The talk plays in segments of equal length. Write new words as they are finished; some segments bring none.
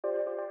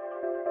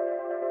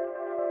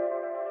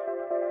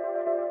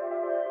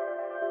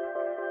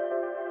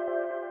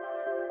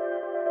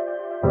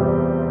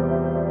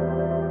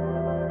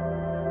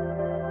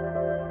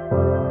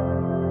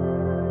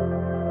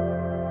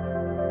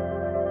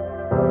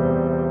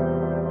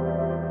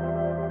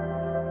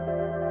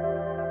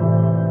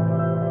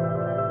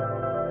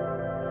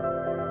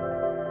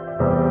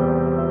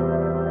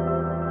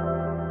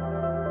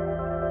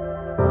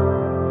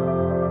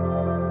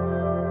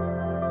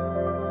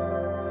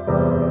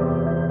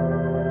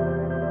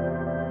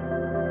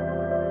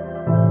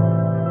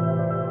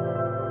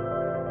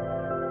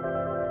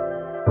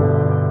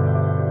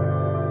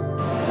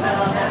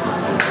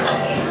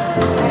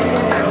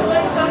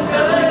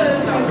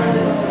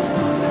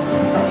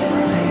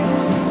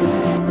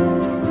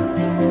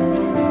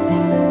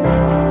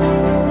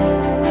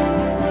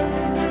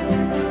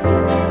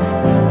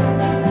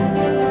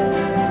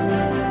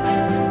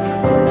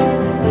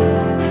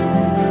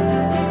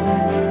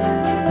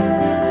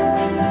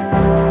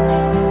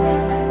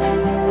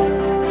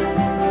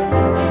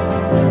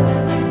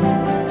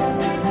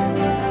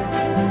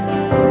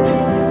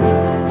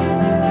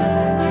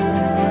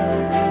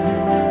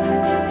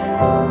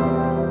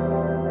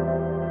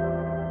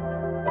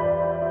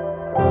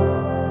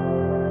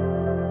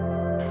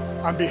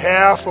On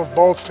behalf of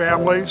both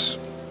families,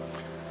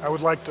 I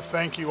would like to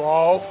thank you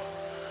all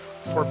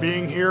for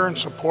being here and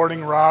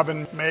supporting Rob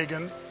and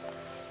Meaghan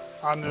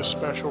on this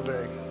special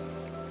day.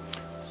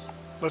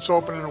 Let's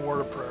open in a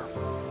word of prayer.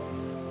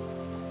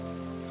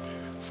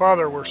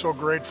 Father, we're so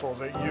grateful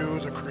that you,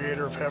 the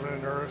creator of heaven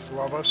and earth,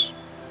 love us,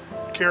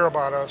 care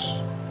about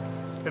us,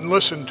 and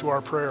listen to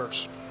our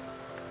prayers.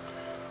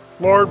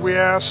 Lord, we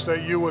ask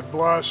that you would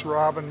bless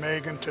Rob and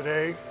Meaghan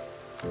today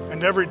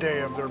and every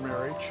day of their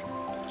marriage,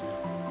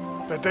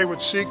 that they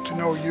would seek to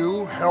know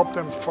you, help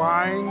them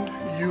find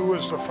you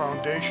as the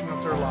foundation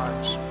of their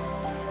lives,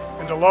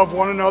 and to love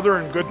one another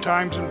in good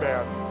times and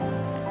bad.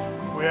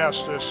 We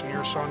ask this in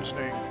your Son's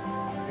name.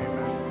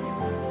 Amen.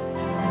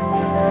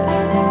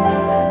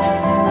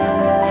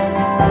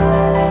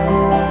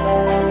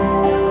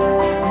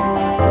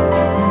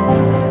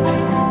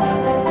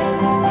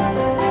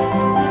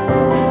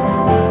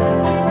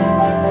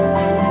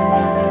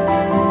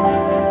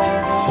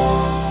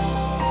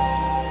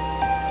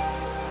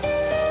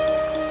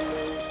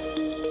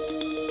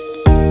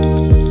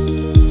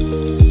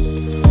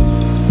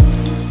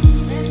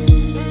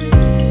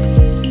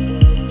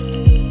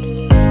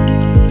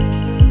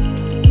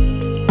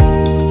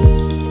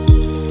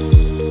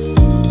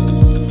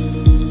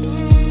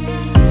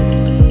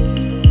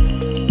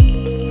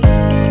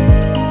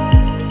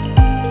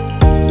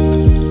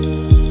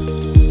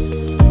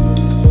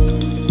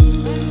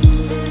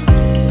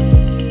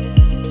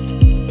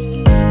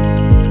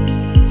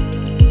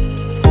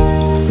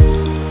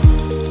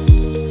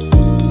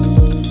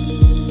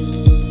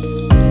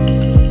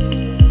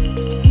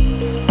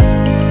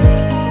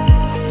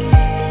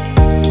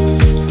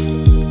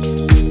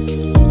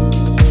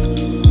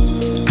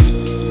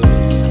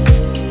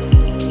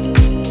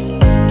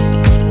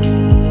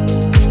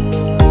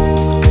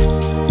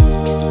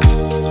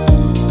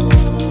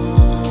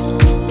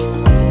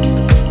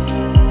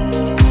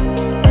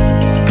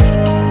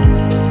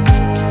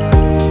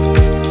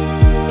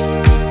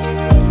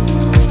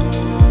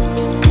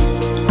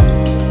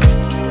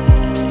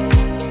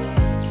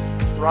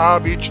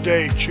 Rob, each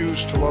day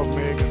choose to love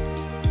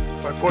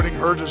Meaghan by putting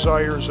her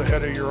desires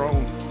ahead of your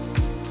own.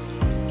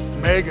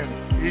 Meaghan,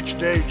 each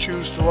day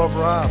choose to love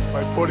Rob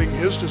by putting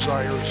his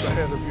desires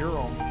ahead of your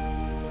own.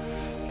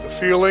 The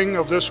feeling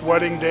of this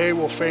wedding day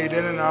will fade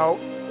in and out,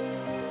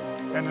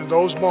 and in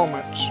those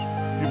moments,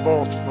 you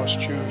both must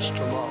choose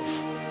to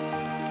love.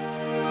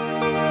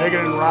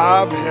 Meaghan and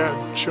Rob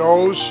had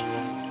chose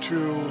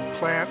to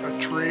plant a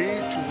tree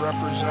to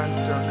represent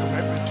their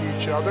commitment to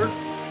each other.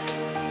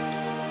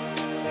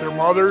 Their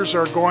mothers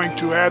are going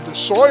to add the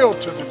soil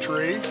to the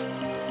tree,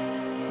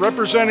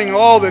 representing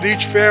all that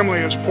each family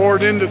has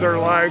poured into their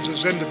lives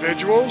as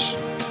individuals,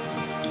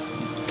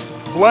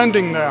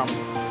 blending them.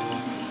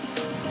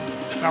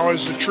 Now,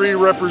 as the tree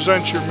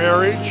represents your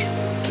marriage,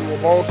 you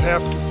will both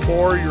have to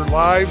pour your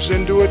lives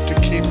into it to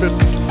keep it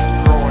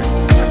growing.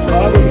 And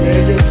Rob and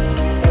Meaghan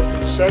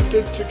have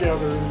consented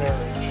together in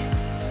marriage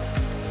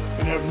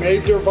and have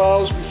made their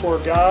vows before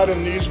God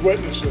and these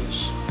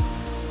witnesses,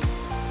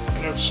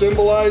 and have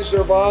symbolized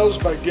their vows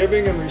by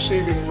giving and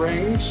receiving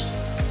rings.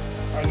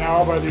 I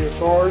now, by the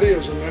authority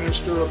as a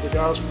minister of the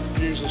gospel of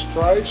Jesus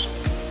Christ,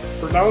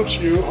 pronounce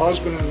you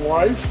husband and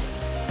wife.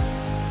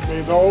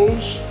 May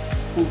those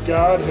who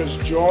God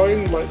has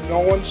joined, let no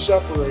one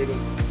separate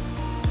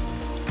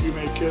it. You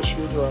may kiss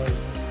your bride.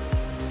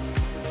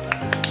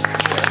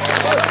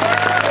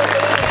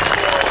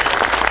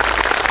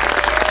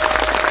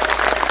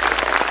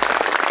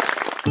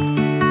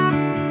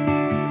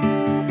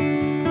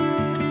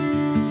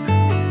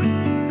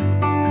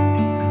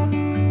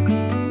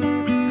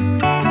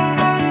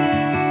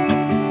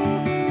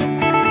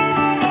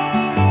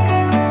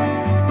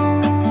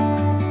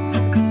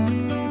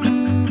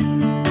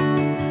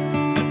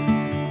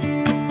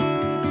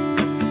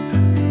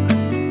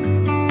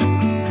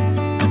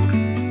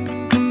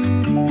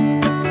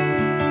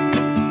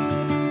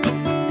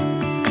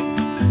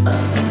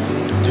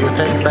 Do you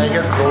think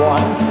Meaghan's the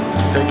one?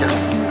 Do you think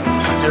it's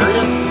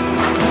serious?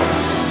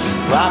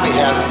 Robbie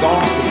has his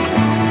own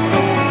seasons.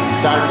 He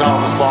starts out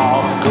in the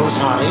fall, it's goose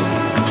hunting,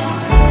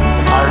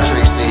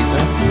 archery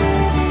season.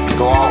 You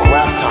go out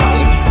west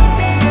hunting.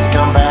 You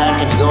come back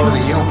and you go to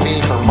the UP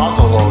for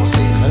muzzleload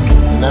season.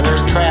 And then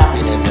there's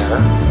trapping in there.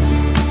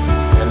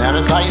 And then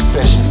it's ice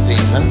fishing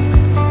season.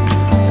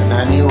 And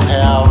then you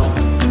have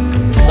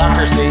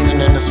sucker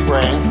season in the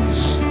spring,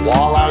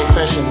 walleye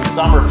fishing,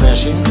 summer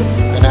fishing,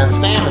 and then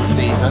salmon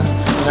season,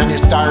 and then you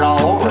start all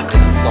over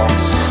again. So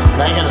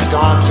Meaghan has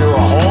gone through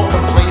a whole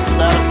complete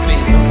set of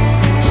seasons.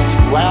 She's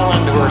well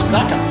into her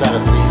second set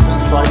of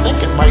seasons, so I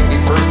think it might be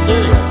pretty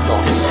serious. So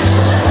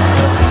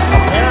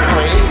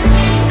apparently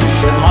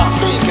it must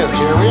be, because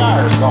here we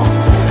are. So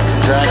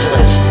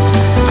congratulations.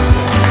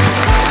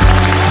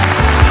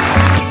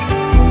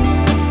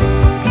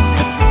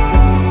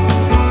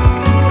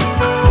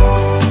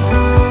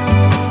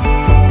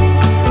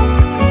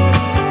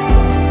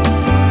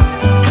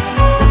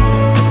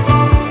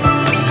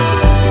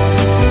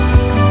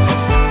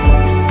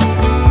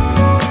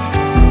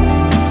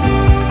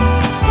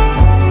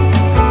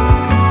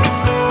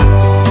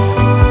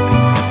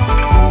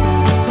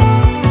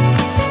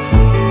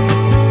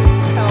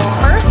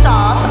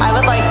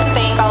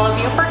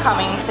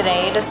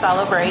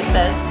 celebrate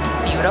this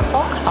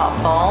beautiful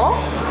couple.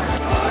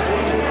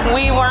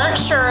 We weren't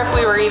sure if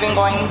we were even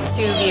going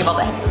to be able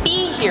to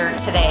be here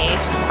today,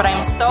 but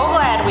I'm so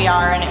glad we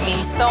are, and it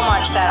means so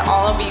much that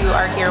all of you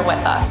are here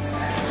with us.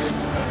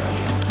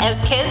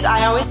 As kids,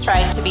 I always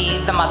tried to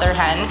be the mother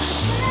hen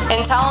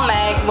and tell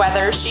Meg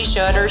whether she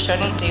should or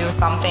shouldn't do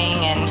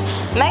something, and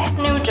Meg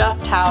knew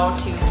just how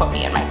to put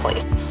me in my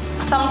place,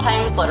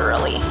 sometimes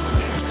literally.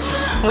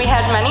 We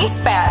had many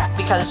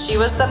spats because she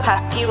was the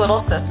pesky little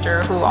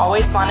sister who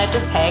always wanted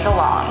to tag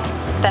along.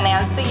 Then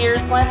as the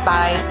years went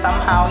by,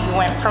 somehow you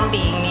went from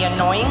being the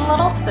annoying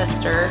little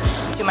sister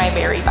to my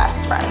very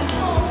best friend.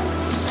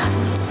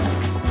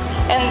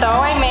 And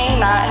though I may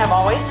not have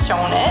always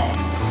shown it,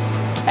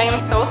 I am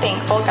so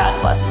thankful God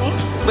blessed me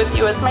with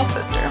you as my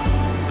sister.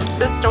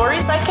 The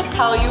stories I could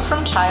tell you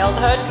from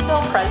childhood till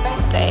present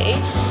day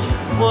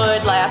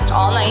would last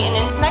all night and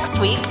into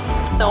next week,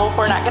 so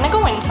we're not going to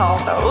go into all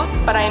those,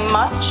 but I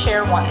must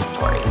share one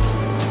story.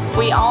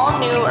 We all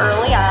knew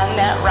early on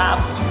that Rob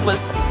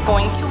was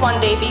going to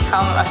one day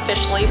become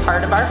officially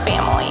part of our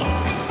family.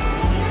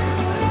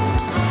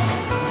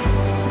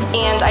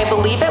 And I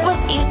believe it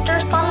was Easter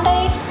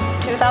Sunday,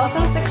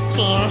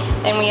 2016,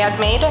 and we had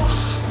made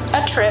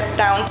a trip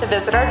down to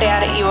visit our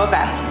dad at U of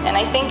M. And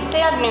I think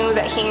Dad knew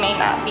that he may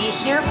not be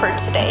here for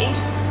today.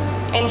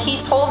 And he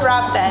told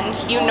Rob then,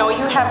 "You know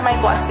you have my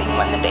blessing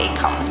when the day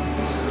comes."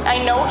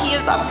 I know he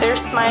is up there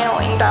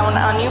smiling down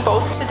on you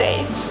both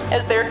today,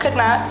 as there could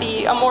not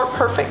be a more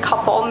perfect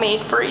couple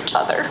made for each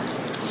other.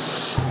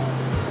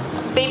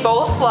 They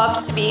both love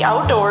to be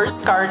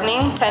outdoors,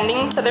 gardening,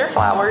 tending to their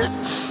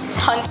flowers,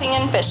 hunting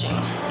and fishing,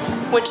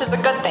 which is a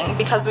good thing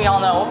because we all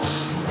know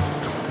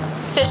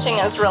fishing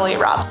is really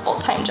Rob's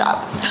full-time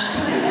job.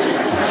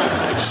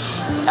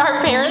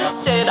 Our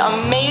parents did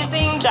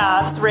amazing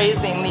jobs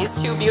raising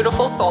these two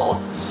beautiful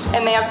souls,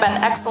 and they have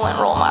been excellent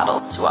role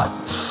models to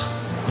us.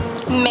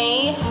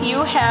 May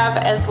you have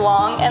as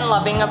long and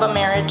loving of a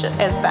marriage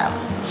as them.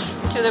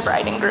 To the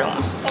bride and groom,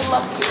 I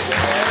love you.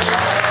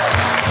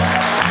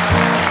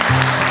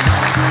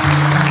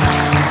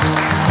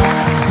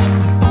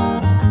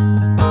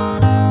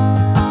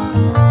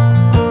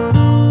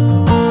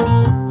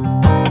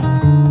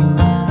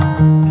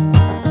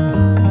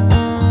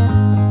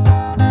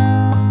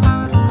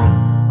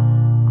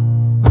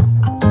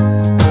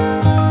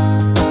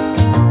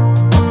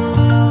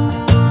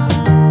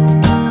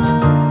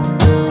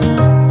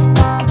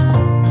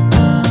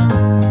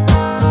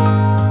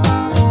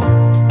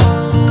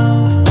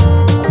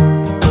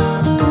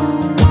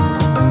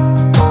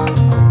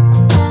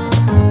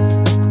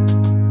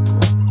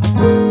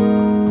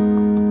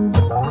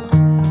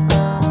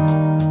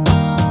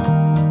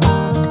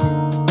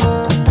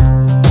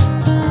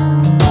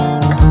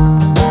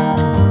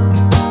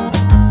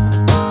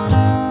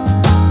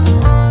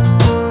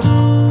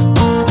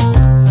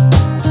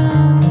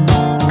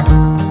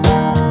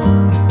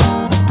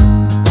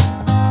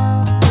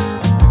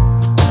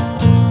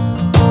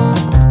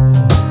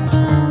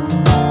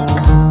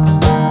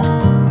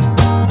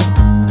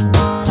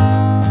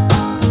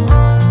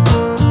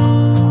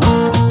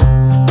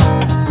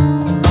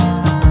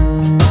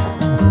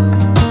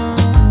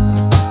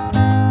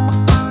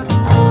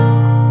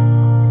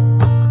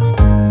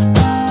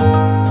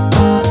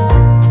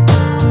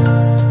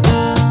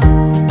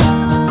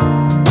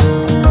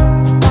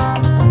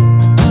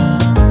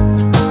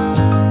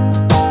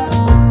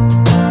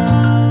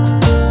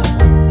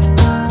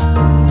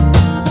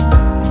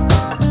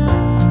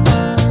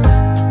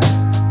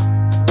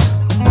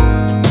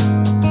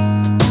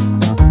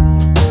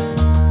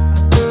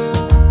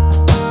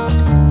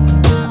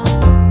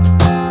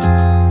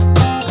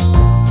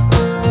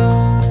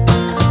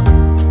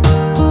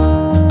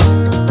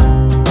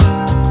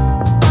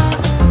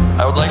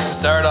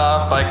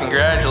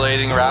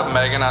 Congratulating Rob and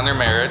Meaghan on their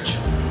marriage.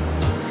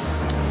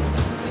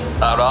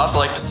 I would also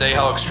like to say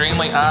how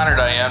extremely honored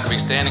I am to be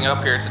standing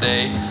up here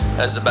today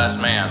as the best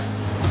man.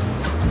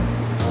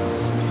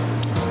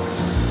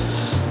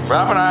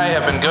 Rob and I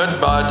have been good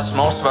buds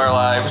most of our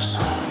lives.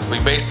 We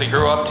basically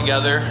grew up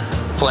together,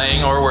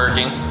 playing or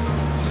working.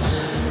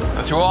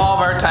 And through all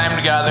of our time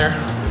together,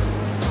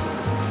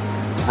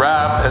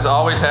 Rob has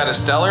always had a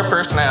stellar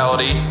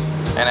personality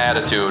and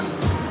attitude.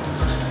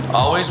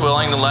 Always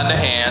willing to lend a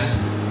hand,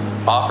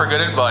 offer good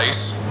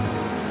advice,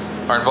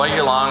 or invite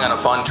you along on a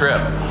fun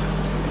trip.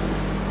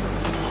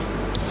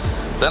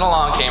 Then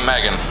along came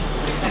Meaghan.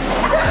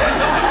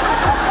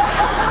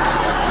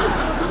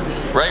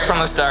 Right from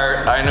the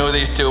start, I knew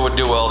these two would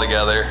do well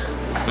together.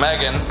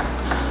 Meaghan,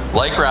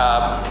 like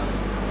Rob,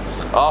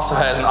 also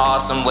has an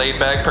awesome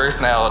laid-back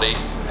personality,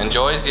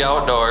 enjoys the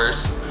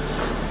outdoors,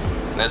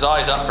 and is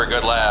always up for a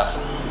good laugh.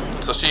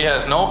 So she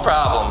has no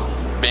problem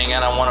being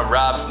in on one of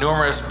Rob's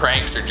numerous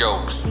pranks or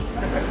jokes.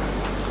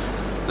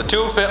 The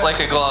two fit like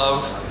a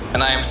glove,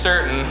 and I am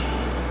certain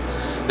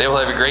they will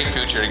have a great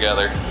future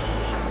together.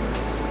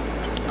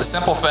 The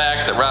simple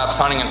fact that Rob's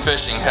hunting and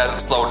fishing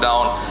hasn't slowed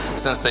down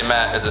since they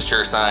met is a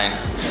sure sign.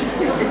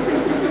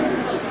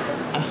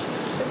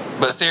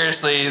 But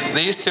seriously,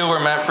 these two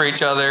were meant for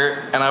each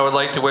other, and I would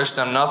like to wish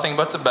them nothing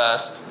but the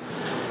best,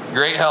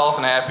 great health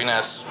and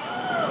happiness.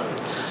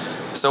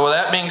 So with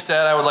that being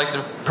said, I would like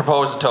to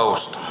propose a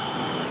toast.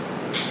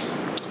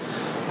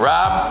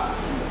 Rob,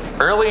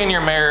 early in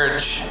your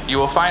marriage, you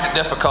will find it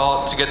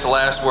difficult to get the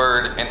last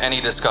word in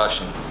any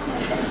discussion.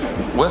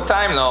 With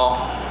time though,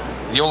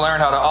 you'll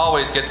learn how to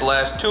always get the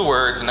last two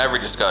words in every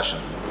discussion.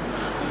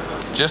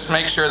 Just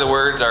make sure the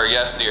words are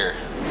yes dear.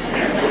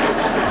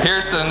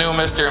 Here's to the new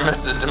Mr. and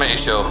Mrs.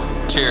 Dematio.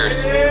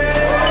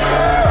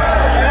 Cheers.